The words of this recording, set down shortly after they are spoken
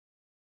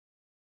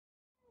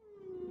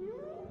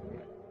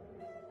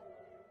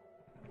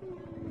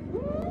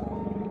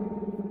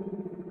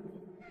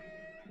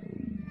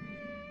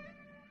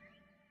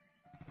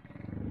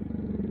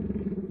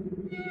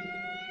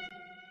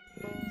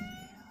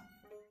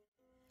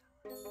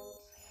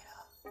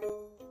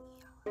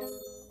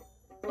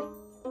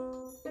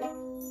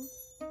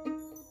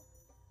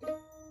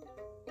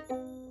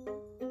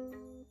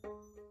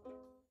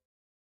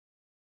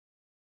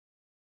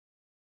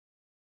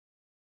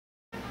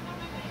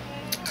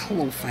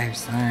Hello, fire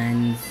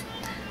signs.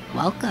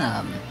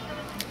 Welcome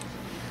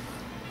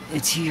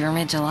to your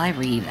mid-July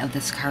read of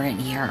this current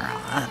year.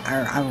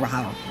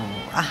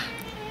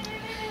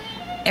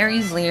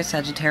 Aries, Leo,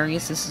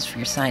 Sagittarius, this is for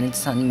your sign and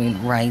sun,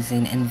 moon,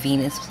 rising, and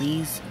Venus.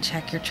 Please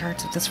check your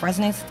charts if this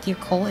resonates with your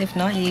cool. If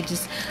not, you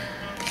just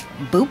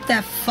boop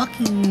that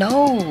fucking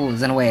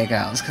nose and away it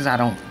goes, because I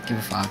don't give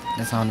a fuck.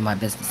 That's none of my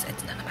business.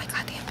 It's none of my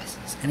goddamn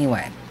business.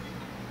 Anyway.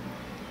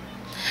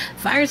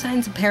 Fire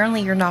signs,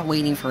 apparently you're not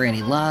waiting for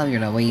any love, you're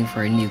not waiting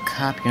for a new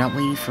cup, you're not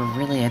waiting for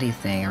really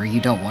anything, or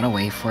you don't want to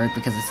wait for it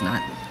because it's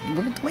not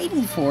worth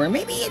waiting for.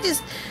 Maybe you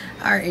just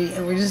are,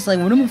 we're just like,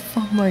 what the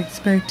fuck am I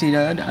expecting?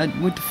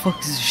 What the fuck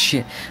is this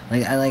shit?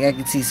 I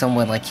could see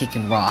someone like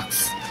kicking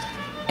rocks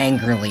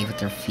angrily with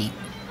their feet.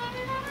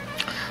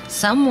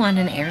 Someone,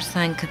 an air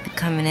sign, could be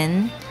coming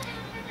in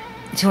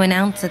to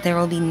announce that there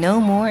will be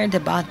no more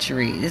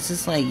debauchery. This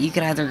is like, you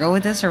can either go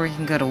with this or we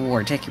can go to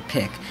war. Take your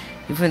pick.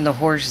 Even the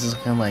horse is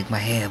looking like my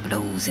hair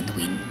blows in the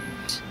wind.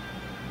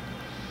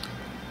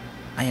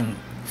 I am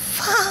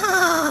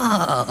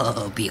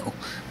Fabio.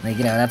 Like,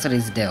 you know, that's what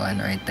he's doing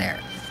right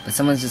there. But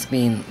someone's just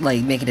being,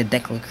 like, making a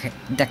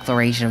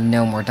declaration of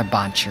no more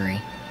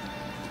debauchery.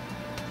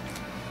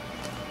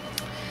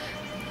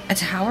 A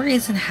tower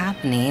isn't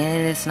happening,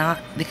 and it's not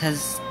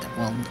because,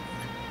 well,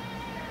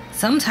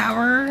 some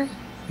tower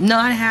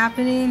not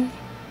happening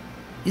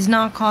is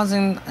not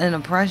causing an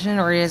oppression,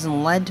 or it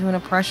hasn't led to an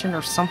oppression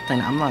or something.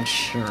 I'm not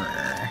sure.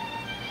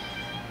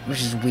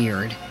 Which is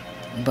weird.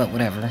 But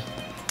whatever.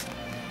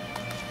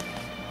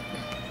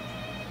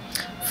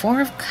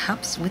 Four of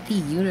Cups with the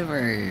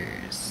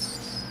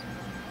universe.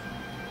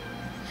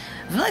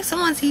 I feel like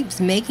someone keeps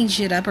making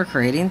shit up or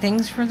creating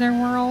things for their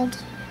world.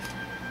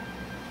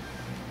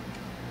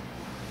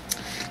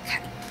 Okay.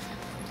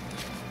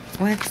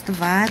 What's the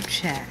vibe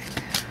check?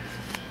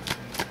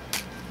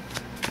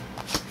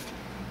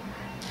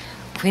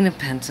 Queen of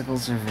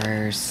Pentacles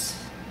reverse.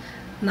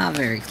 Not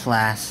very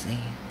classy.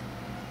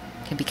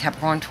 Could be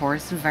Capricorn,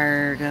 Taurus,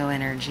 Virgo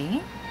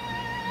energy.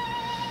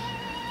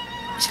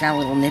 She got a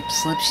little nip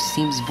slip. She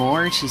seems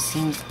bored. She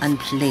seems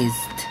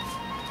unpleased.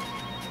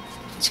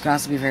 She could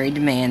also be very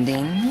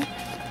demanding.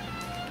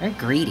 Very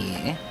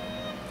greedy.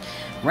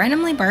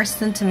 Randomly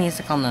bursts into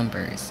musical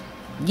numbers.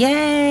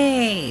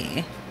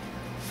 Yay!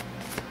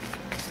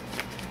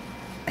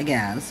 I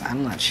guess.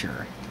 I'm not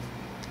sure.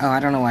 Oh, I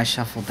don't know why I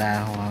shuffled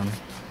that. Hold on.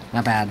 My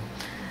bad.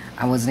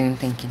 I wasn't even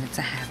thinking. It's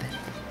a habit.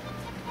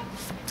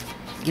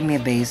 Give me a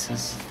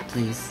basis,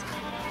 please.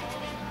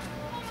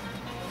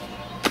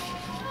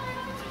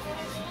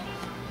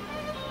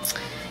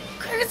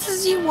 Crickets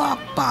as you walk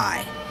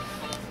by.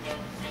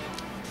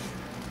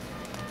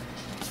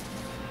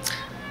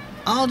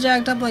 All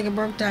jacked up like a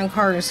broke down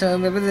car, so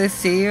maybe they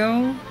see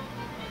you.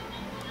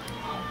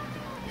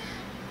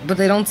 But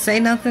they don't say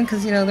nothing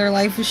because, you know, their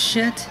life is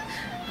shit.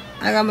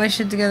 I got my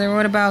shit together.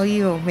 What about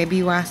you? Maybe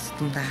you asked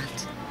them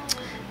that.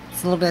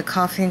 A little bit of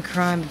coffee and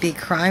crime, big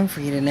crime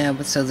for you to know,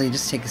 but so they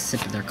just take a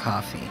sip of their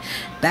coffee.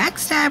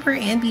 Backstabber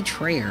and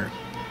betrayer.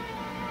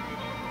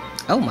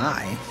 Oh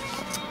my.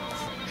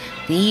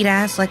 They eat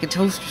ass like a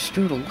toaster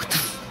strudel. What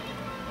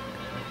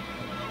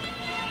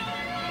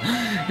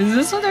the Is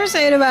this what they're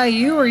saying about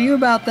you, or you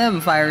about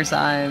them, fire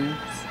signs?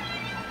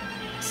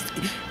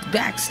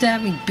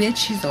 Backstabbing bitch,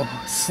 she's a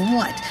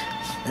slut.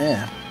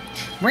 Ugh.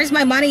 Where's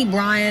my money,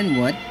 Brian?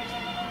 What?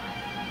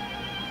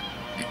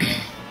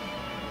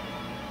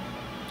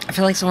 I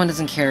feel like someone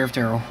doesn't care if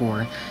they're a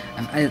whore.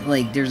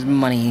 Like, there's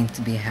money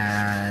to be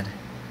had.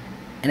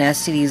 And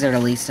STDs are the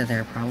least of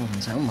their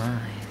problems. Oh my.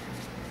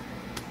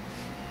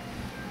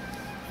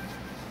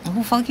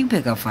 Well, fuck you,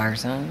 pick up fire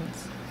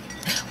signs.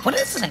 What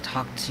is it I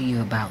talked to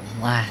you about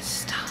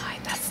last time?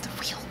 That's the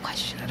real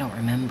question. I don't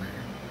remember.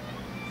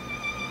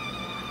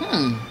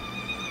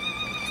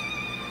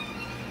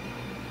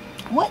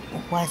 What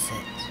was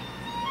it?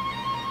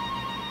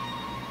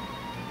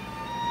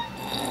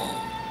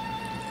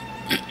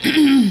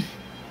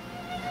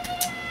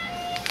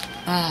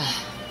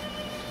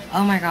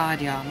 Oh my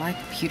god, y'all. My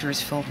computer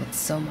is filled with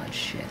so much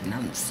shit, and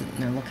I'm sitting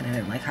there looking at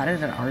it like, how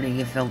did it already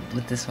get filled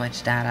with this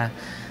much data?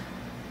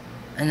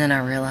 And then I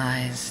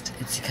realized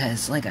it's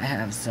because, like, I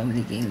have so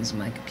many games on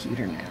my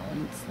computer now,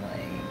 and it's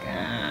like,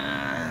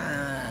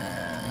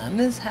 I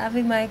miss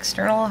having my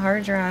external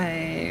hard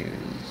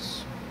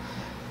drives.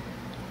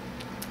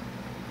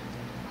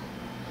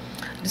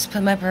 I just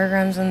put my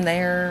programs in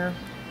there,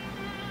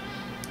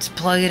 just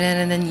plug it in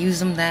and then use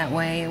them that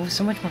way. It was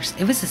so much more,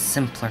 it was a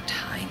simpler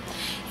time.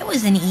 It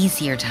was an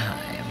easier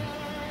time.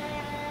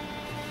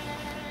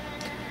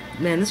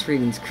 Man, this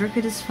reading's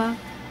crooked as fuck.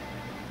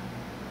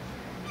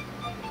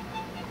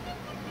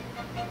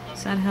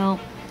 Does that help?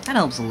 That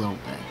helps a little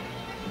bit.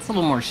 It's a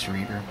little more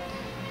straighter.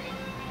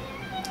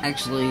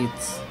 Actually,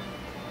 it's...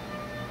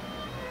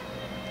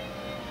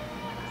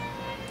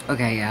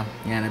 Okay, yeah.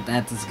 Yeah,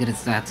 that's as good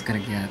as that's gonna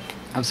get.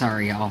 I'm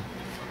sorry, y'all.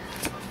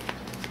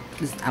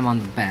 I'm on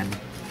the bed.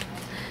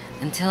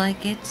 Until I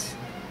get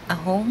a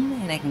home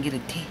and I can get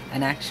an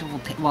actual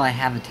well, I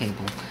have a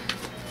table.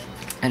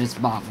 I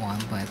just bought one,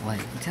 but like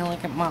until I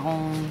get my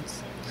own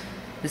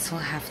This will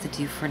have to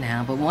do for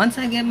now. But once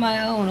I get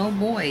my own, oh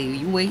boy,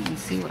 you wait and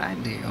see what I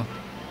do.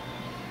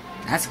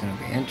 That's gonna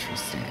be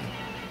interesting.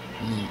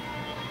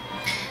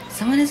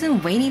 Someone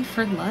isn't waiting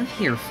for love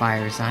here,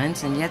 fire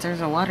signs, and yet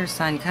there's a water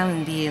sign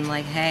coming being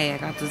like, hey, I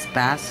got this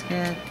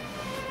basket.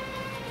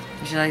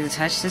 Would you like to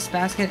touch this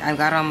basket? I've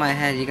got it on my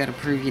head. You gotta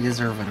prove you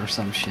deserve it or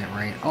some shit,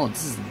 right? Oh,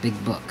 this is a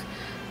big book.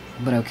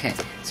 But okay.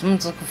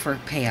 Someone's looking for a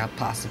payout,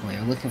 possibly,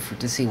 or looking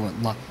to see what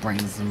luck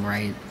brings them,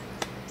 right?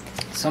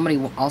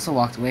 Somebody also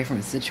walked away from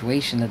a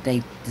situation that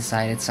they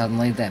decided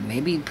suddenly that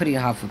maybe putting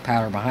a Huff with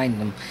powder behind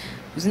them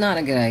was not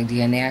a good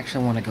idea, and they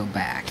actually want to go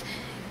back.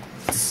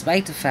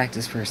 Despite the fact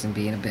this person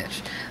being a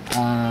bitch.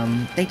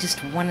 They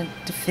just wanted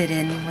to fit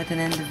in with an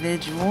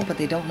individual, but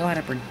they don't know how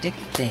to predict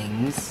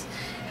things.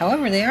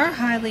 However, they are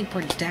highly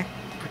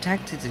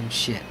protected and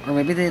shit. Or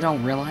maybe they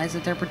don't realize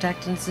that they're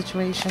protected in the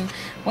situation.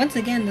 Once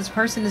again, this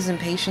person is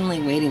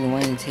impatiently waiting and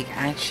wanting to take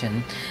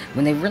action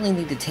when they really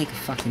need to take a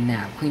fucking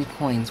nap. Queen of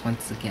Coins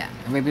once again.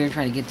 Or maybe they're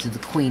trying to get to the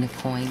Queen of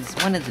Coins.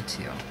 One of the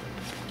two.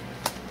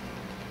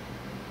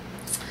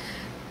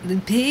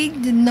 The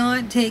pig did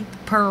not take the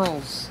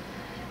pearls.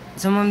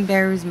 Someone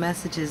bears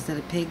messages that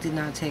a pig did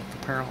not take the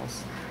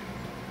pearls.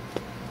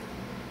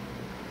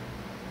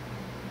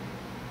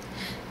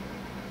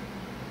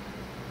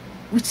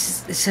 Which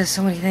it says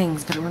so many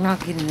things, but we're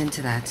not getting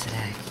into that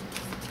today.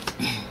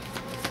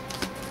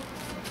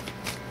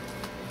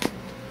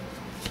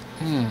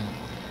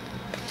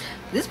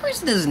 This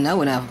person doesn't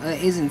know enough,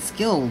 isn't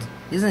skilled,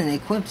 isn't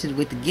equipped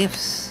with the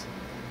gifts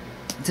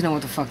to know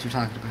what the fuck they're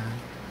talking about.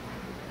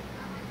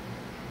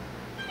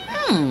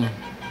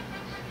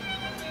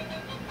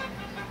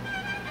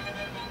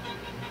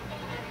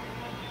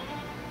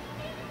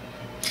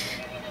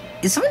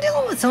 Is someone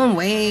dealing with someone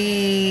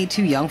way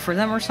too young for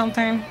them or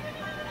something?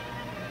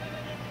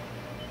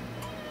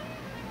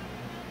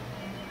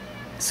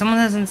 Someone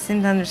doesn't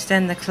seem to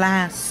understand the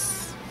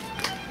class.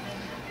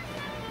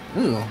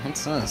 Ooh,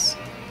 what's this?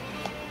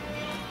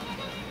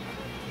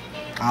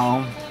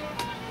 Oh.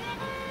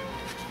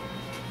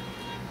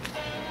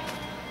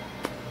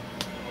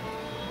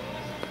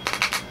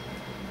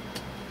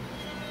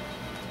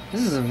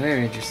 This is a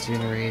very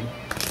interesting read.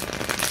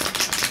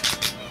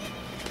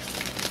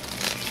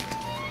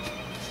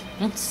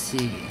 Let's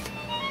see.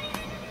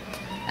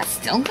 That's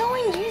still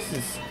going?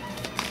 Jesus.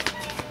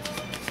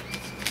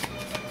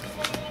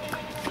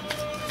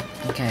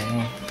 Okay.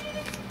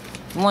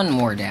 One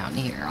more down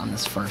here on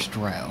this first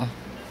row.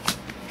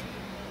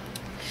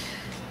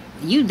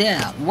 You did.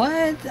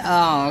 What?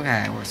 Oh,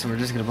 okay. So we're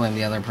just gonna blame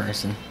the other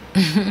person.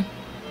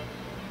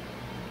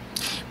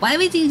 Why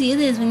would you do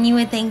this when you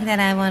would think that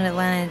I want to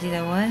do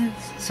that?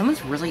 What?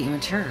 Someone's really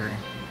immature.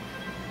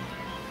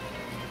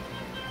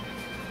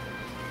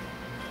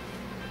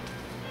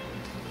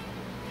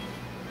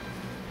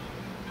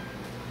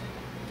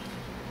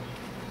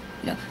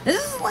 No,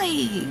 this is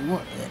like...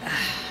 What?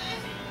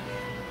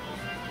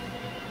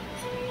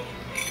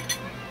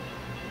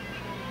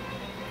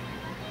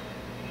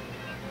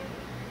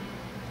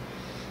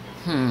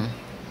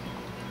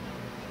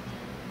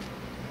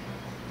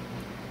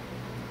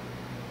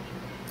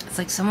 It's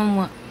like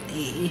someone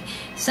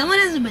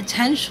has a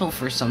potential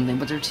for something,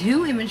 but they're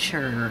too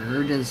immature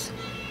or just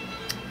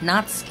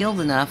not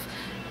skilled enough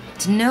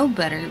to know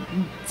better.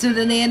 So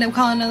then they end up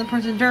calling another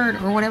person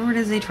dirt, or whatever it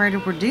is they try to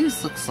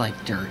produce looks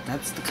like dirt.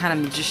 That's the kind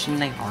of magician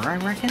they are, I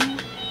reckon.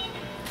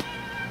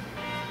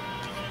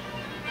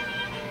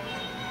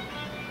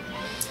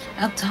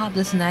 Up top,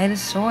 this Knight of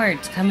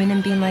Swords coming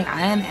and being like,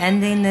 I am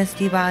ending this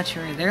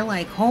debauchery. They're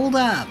like, hold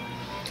up.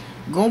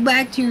 Go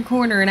back to your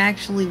corner and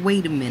actually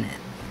wait a minute.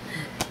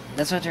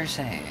 That's what they're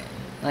saying.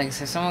 Like,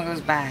 so someone goes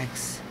back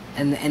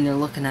and they're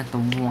looking at the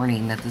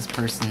warning that this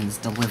person is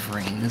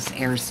delivering. This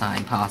air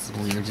sign,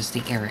 possibly, or just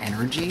the air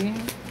energy.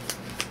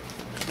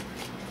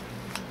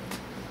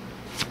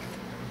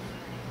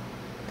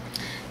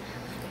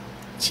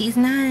 She's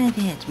not a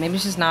bitch. Maybe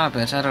she's not a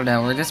bitch, I don't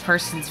know. Or this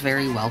person's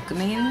very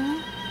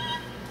welcoming.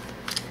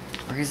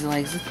 Or is it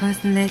like, is this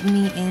person letting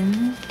me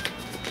in?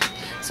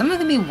 Someone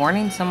could be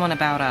warning someone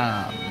about,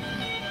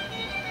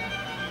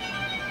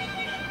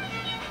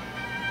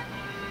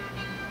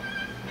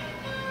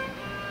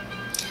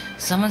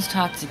 someone's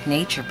toxic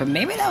nature, but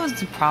maybe that was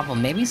the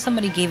problem. Maybe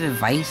somebody gave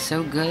advice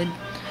so good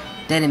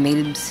that it made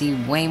them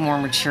seem way more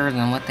mature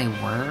than what they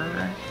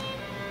were.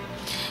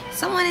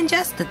 Someone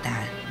ingested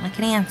that, like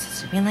an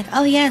ancestor, being like,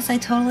 oh yes, I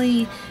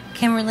totally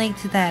can relate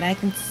to that. I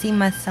can see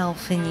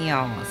myself in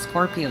you.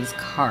 Scorpio's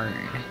card.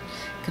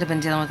 Could have been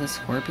dealing with a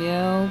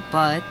Scorpio,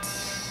 but...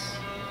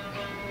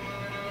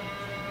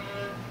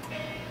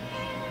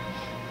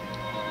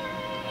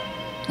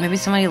 maybe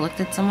somebody looked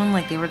at someone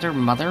like they were their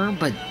mother,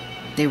 but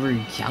they were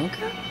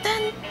younger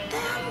than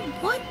them?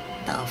 What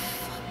the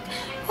fuck?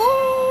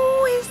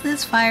 Who is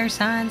this fire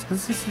signs?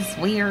 Because this is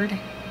weird.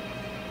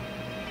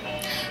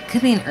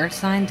 Could be an earth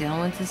sign dealing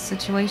with this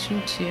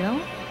situation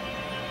too.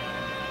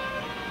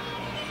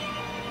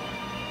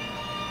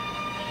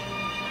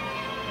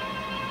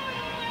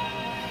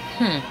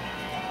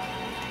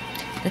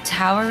 The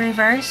Tower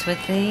reverse with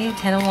the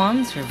Ten of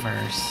Wands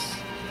reverse.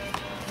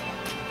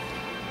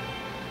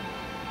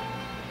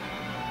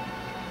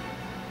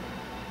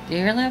 Do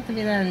you really have to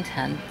be that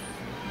intense?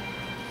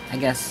 I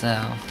guess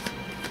so.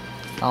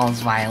 All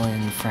his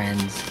violin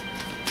friends.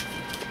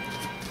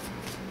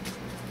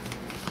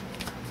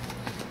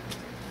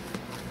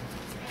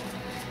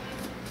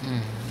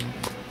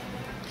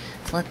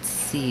 Let's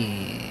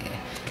see.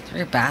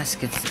 Three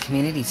baskets. The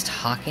community's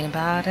talking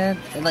about it.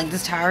 Like,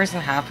 this tower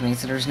isn't happening,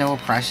 so there's no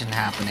oppression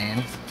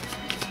happening.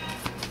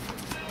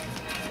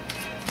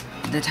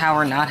 The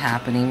tower not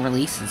happening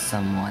releases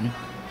someone.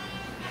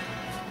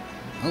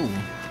 Oh.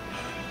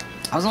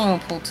 I was only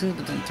gonna pull 2,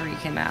 but then 3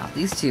 came out.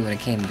 These 2 would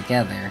have came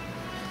together.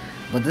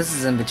 But this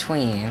is in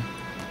between.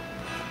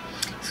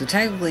 So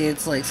technically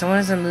it's like someone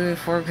isn't moving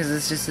forward because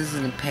this just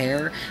isn't a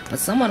pair. But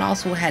someone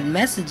also had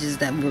messages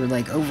that were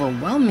like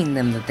overwhelming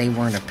them that they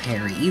weren't a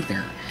pair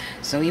either.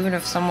 So even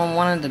if someone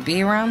wanted to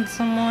be around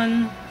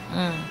someone...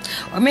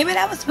 Or maybe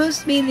that was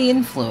supposed to be the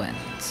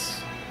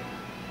influence.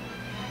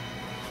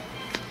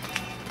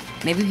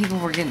 Maybe people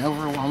were getting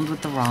overwhelmed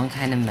with the wrong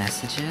kind of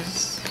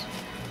messages.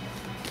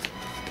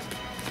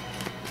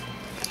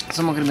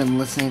 Someone could have been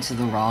listening to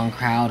the wrong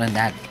crowd and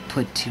that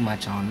put too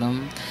much on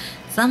them.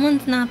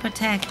 Someone's not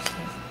protected.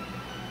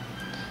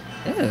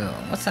 Ew,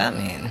 what's that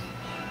mean?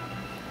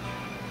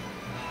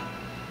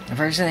 A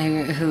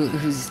person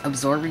who's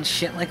absorbing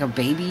shit like a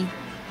baby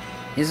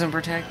isn't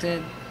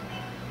protected?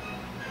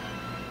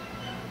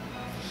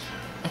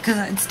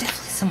 Because it's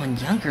definitely someone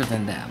younger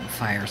than them,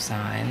 fire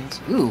signs.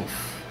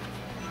 Oof.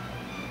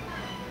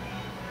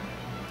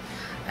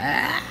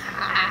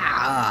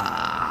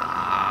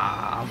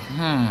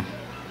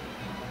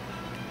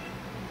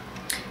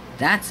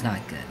 That's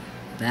not good.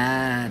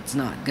 That's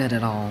not good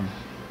at all.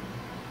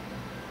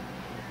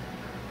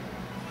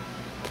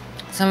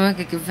 Someone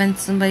could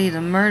convince somebody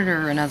to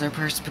murder another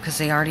person because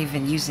they aren't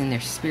even using their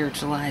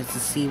spiritual eyes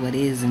to see what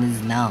is and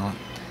is not.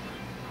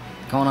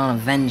 Going on a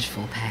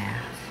vengeful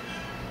path.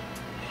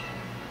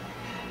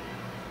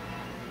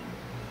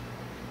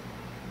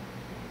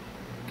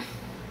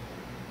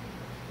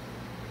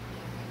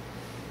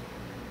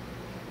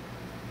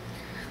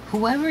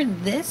 Whoever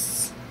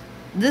this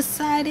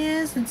side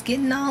is that's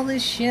getting all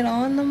this shit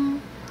on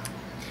them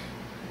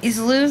is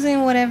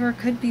losing whatever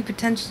could be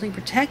potentially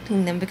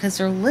protecting them because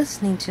they're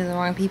listening to the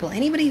wrong people.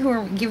 Anybody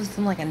who gives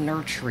them like a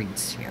nurturing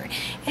spirit.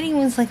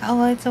 Anyone's like,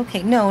 oh, it's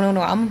okay. No,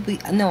 I'm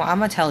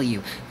gonna tell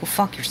you, go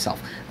fuck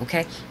yourself,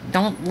 okay?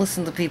 Don't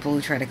listen to people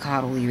who try to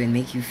coddle you and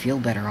make you feel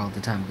better all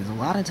the time, because a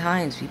lot of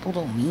times people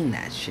don't mean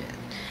that shit.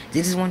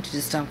 They just want you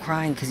to stop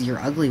crying because you're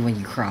ugly when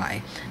you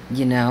cry,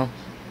 you know?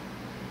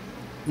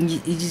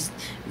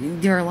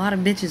 There are a lot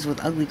of bitches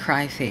with ugly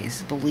cry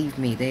face. Believe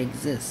me, they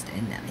exist.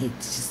 And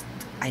it's just,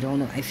 I don't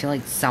know. I feel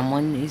like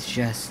someone is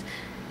just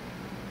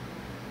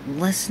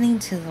listening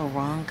to the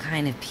wrong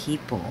kind of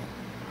people.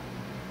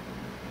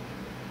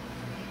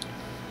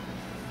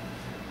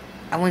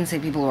 I wouldn't say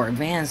people who are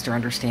advanced or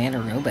understand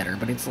or know better,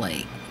 but it's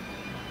like,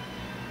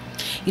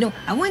 you know,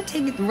 I wouldn't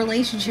take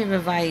relationship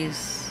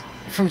advice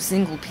from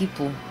single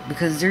people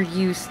because they're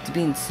used to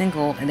being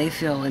single and they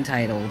feel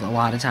entitled a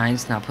lot of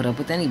times to not put up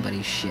with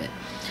anybody's shit.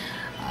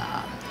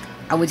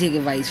 I would take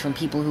advice from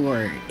people who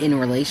are in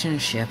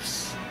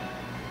relationships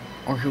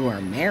or who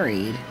are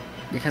married,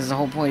 because the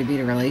whole point of being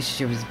in a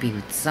relationship is to be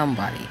with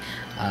somebody,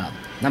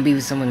 not be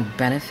with someone who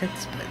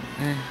benefits, but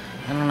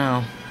I don't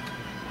know.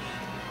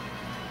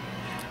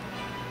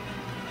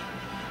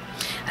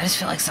 I just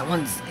feel like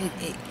someone's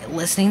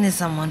listening to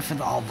someone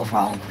for all the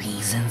wrong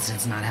reasons.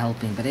 It's not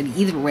helping. But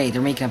either way,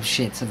 they're making up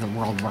shit so the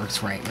world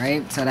works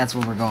right? So that's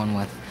what we're going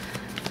with.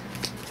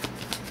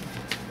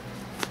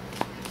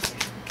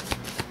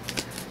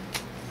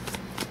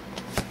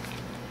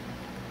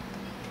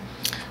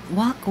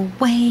 Walk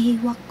away,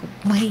 walk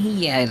away.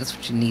 Yeah, that's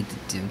what you need to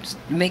do. Just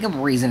make up a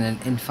reason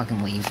and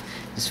fucking leave.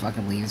 Just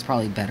fucking leave. It's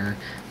probably better.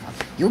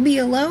 You'll be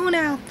alone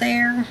out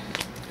there.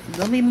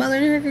 There'll be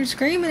motherfuckers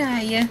screaming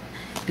at you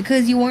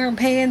because you weren't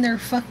paying their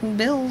fucking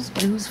bills.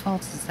 But whose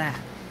fault is that?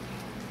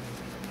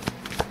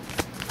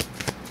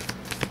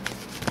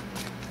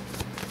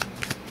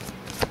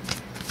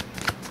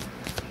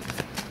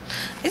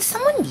 Is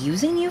someone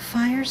using you,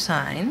 fire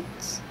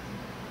signs?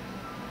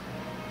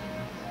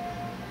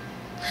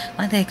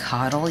 Like they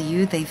coddle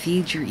you, they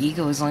feed your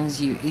ego as long as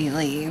you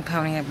like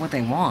pony up what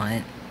they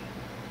want.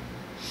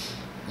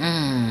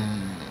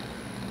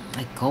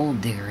 Like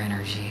gold digger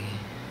energy.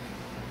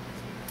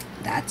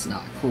 That's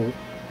not cool.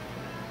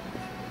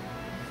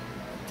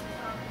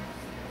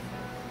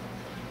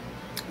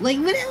 Like,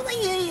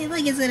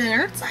 is it an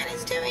earth sign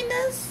is doing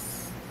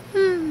this?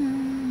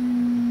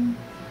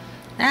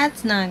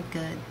 That's not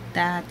good.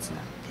 That's not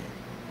good.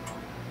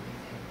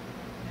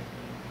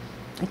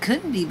 It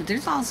could be, but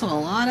there's also a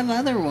lot of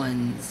other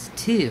ones,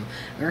 too.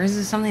 Or is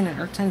this something that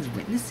earth sign is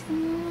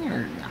witnessing?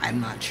 Or,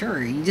 I'm not sure.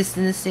 Are you just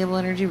in this stable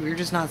energy where you're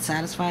just not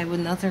satisfied with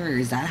nothing? Or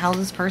is that how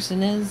this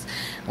person is?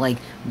 Like,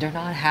 they're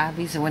not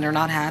happy, so when they're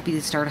not happy,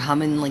 they start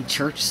humming, like,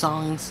 church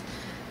songs?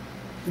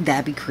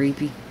 That'd be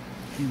creepy.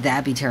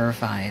 That'd be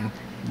terrifying.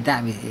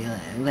 That'd be,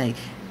 like,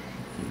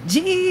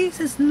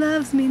 Jesus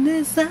loves me,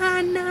 this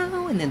I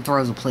know. And then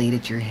throws a plate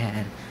at your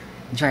head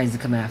and tries to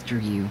come after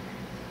you.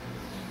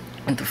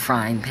 with the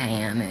frying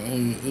pan.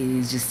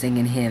 He's just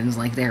singing hymns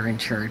like they're in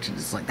church.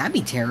 It's like, that'd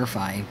be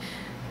terrifying.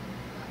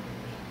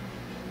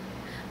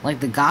 Like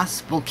the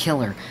gospel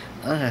killer.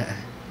 Ugh.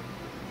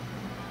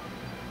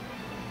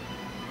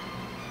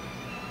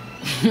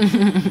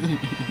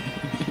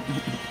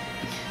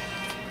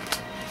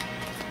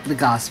 The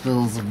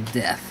Gospels of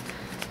Death.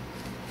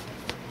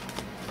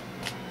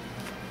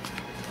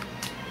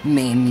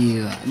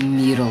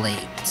 Mutilate.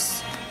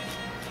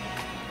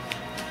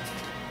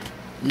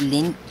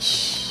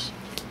 Lynch.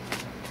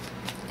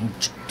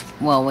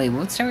 Well, wait,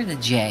 let's start with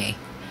a J.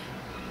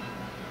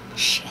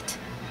 Shit.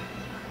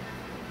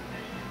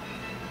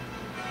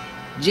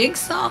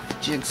 Jigsaw?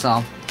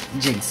 Jigsaw.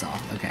 Jigsaw.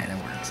 Okay,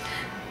 that works.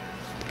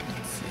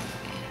 Let's see.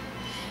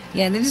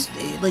 Yeah, they're just,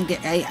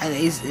 like,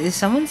 is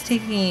someone's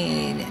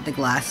taking the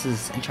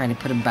glasses and trying to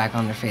put them back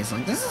on their face.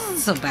 Like, this isn't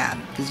so bad.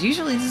 Because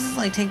usually this is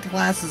like, take the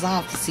glasses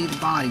off to see the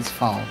bodies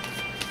fall.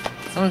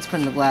 Someone's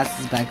putting the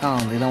glasses back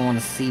on. They don't want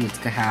to see what's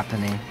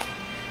happening.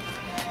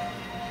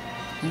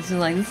 This is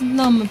like, this is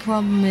not my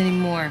problem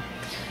anymore.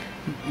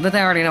 But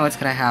they already know what's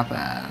gonna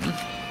happen.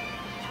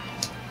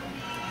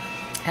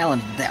 Hell,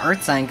 the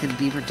earth sign could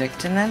be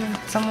predicting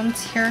that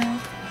someone's here.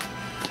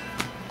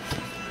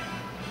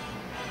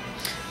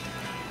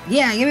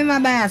 Yeah, give me my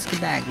basket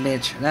back,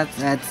 bitch.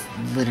 That's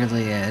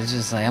literally it. It's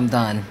just like, I'm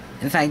done.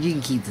 In fact, you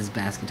can keep this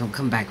basket. Don't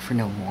come back for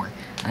no more.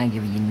 I ain't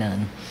giving you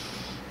none.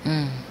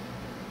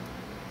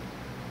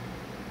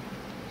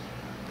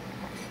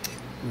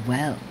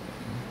 Well,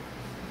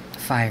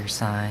 fire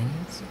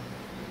signs.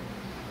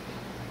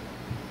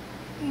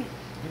 Let me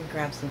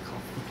grab some coffee.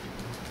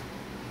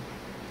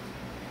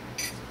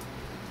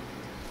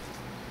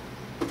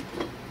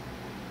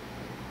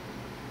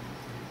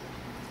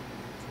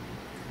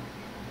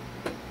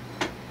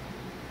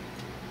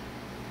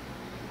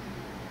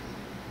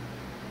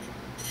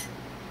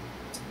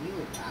 You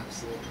look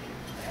absolutely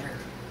better.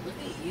 Look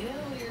at you,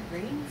 your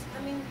green's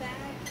coming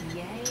back.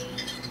 Yay.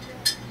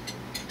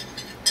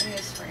 I'm gonna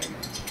spray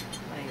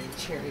my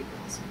cherry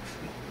blossom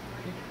tree.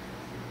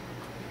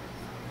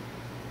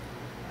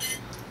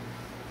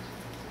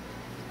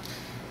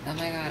 Oh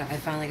my god, I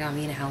finally got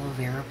me an aloe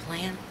vera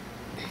plant.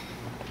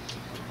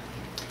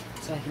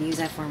 So I can use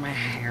that for my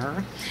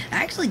hair.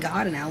 I actually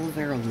got an aloe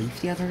vera leaf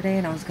the other day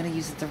and I was gonna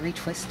use it to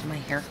retwist my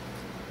hair.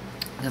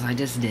 Because I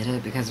just did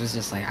it because it was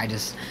just like,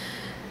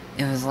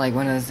 it was like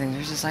one of those things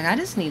where it's just like, I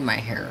just need my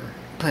hair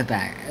put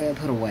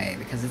away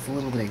because it's a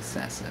little bit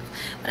excessive.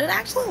 But it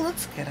actually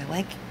looks good. I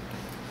like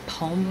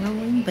palm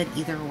rolling, but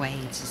either way,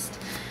 it's just,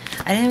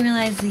 I didn't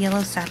realize the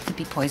yellow sap could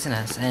be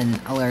poisonous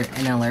and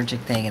an allergic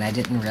thing, and I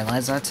didn't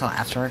realize that until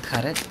after I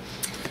cut it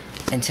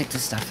and took the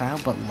stuff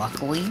out, but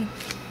luckily,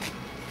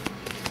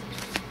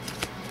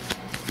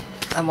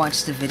 I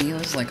watched the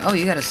videos like, oh,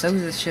 you gotta soak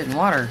this shit in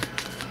water.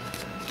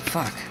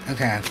 Fuck,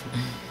 okay.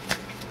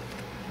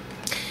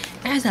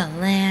 There's a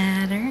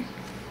ladder.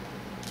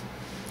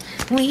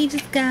 We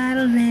just got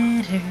a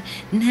letter.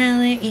 Now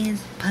there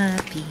is a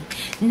puppy.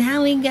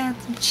 Now we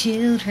got some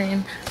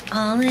children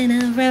all in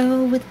a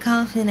row with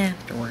coughing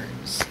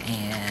afterwards.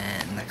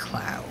 And the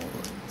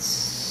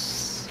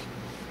clouds.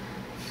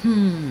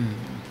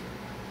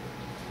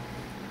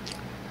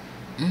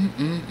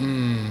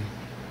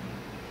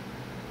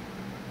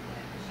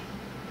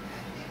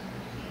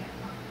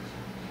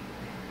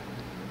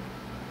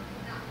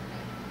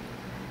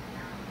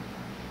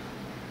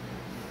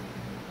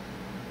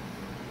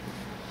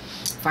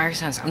 Fire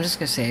signs, I'm just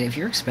gonna say, if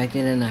you're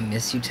expecting an I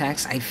miss you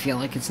text, I feel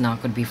like it's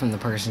not gonna be from the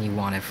person you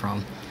want it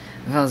from.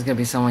 I feel it's gonna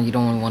be someone you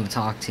don't want to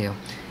talk to.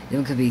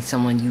 It could be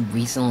someone you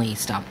recently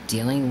stopped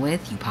dealing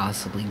with, you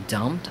possibly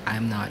dumped,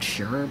 I'm not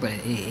sure, but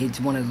it's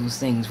one of those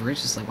things where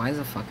it's just like, why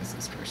the fuck is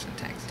this person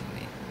texting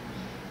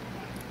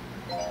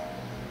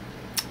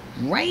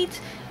me?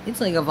 Right?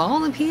 It's like, of all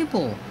the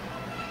people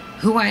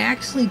who I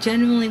actually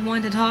genuinely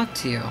want to talk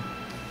to,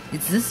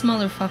 it's this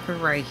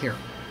motherfucker right here.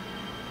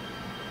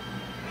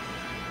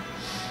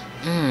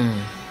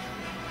 I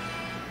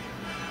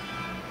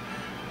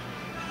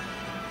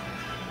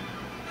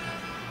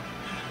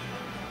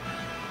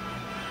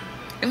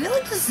feel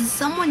like this is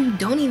someone you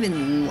don't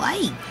even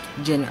like.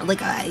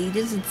 Like, it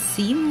doesn't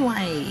seem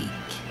like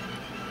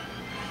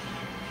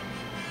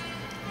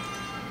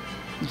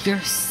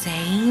you're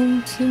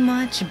saying too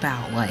much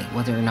about, like,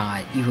 whether or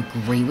not you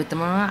agree with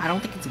them or not. I don't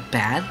think it's a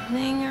bad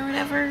thing or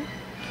whatever.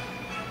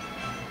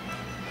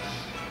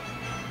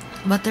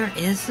 But there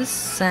is a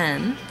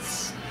sense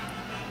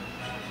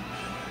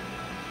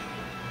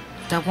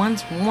that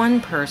once one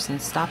person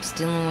stops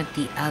dealing with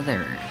the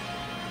other,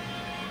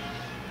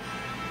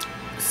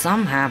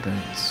 something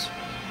happens.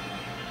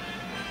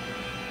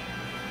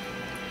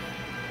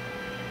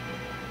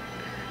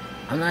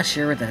 I'm not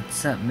sure what that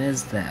something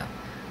is, though.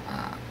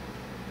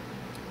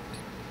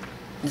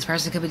 This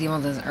person could be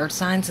dealing with this earth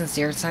sign since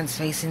the earth sign's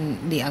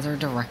facing the other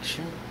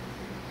direction.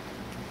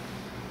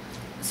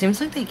 It seems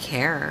like they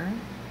care.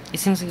 It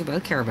seems like you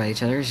both care about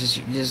each other. It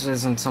just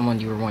isn't someone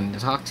you were wanting to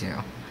talk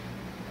to.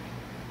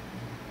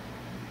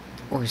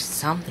 Or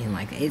something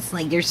like that. It's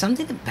like there's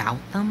something about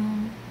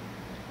them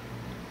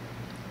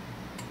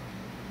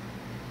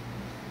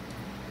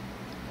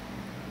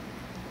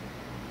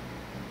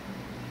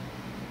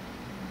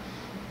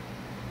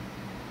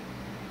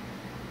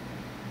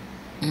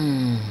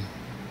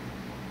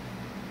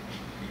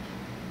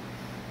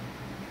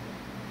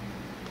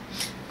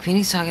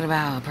Queenie's talking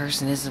about a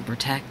person isn't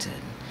protected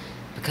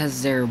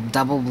because they're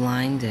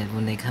double-blinded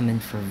when they come in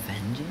for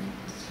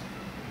vengeance.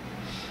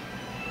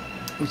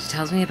 Which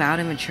tells me about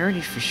immaturity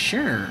for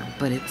sure,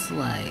 but it's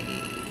like...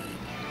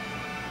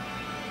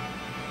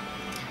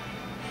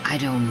 I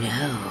don't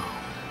know.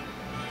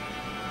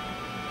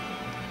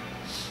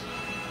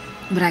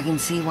 But I can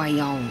see why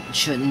y'all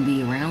shouldn't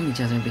be around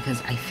each other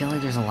because I feel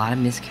like there's a lot of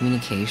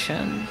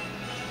miscommunication.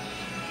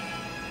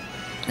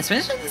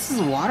 Especially if this is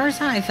a water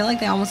sign, I feel like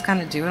they almost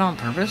kind of do it on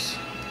purpose.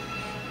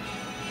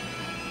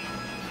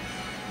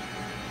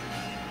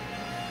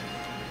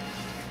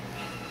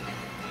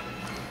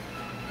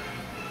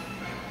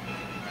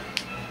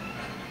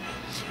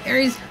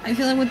 Aries, I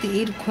feel like with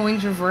the 8 of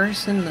coins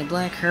reversed and the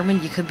Black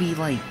Hermit, you could be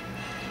like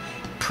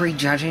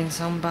prejudging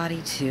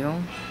somebody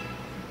too.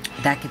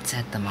 That could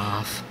set them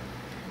off.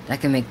 That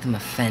can make them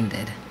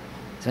offended.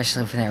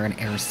 Especially if they're an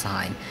air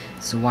sign.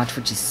 So watch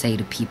what you say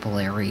to people,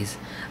 Aries.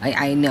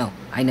 I know.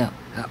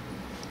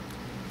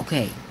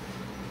 Okay.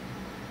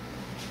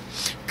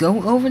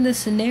 Go over the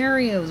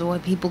scenarios of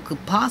what people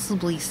could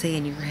possibly say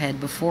in your head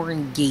before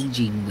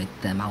engaging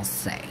with them, I'll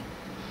say.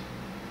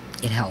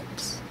 It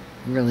helps.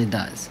 It really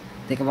does.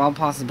 Think of all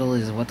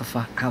possibilities of what the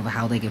fuck,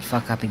 how they can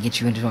fuck up and get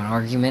you into an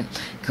argument.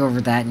 Go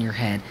over that in your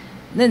head.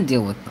 Then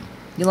deal with them.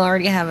 You'll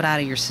already have it out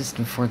of your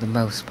system for the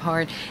most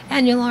part,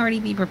 and you'll already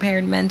be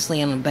prepared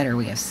mentally on a better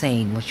way of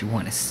saying what you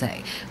want to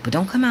say. But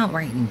don't come out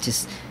right and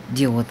just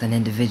deal with an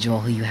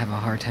individual who you have a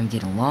hard time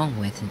getting along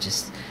with and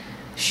just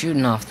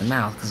shooting off the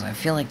mouth, because I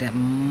feel like that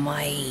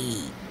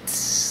might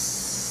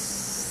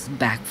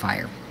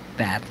backfire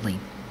badly.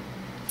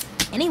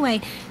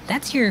 Anyway,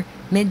 that's your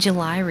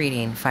mid-July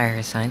reading,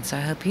 fire sign, so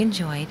I hope you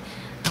enjoyed.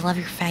 I love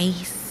your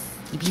face.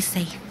 You be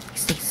safe.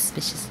 Stay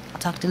suspicious. I'll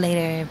talk to you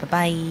later.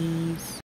 Bye-bye.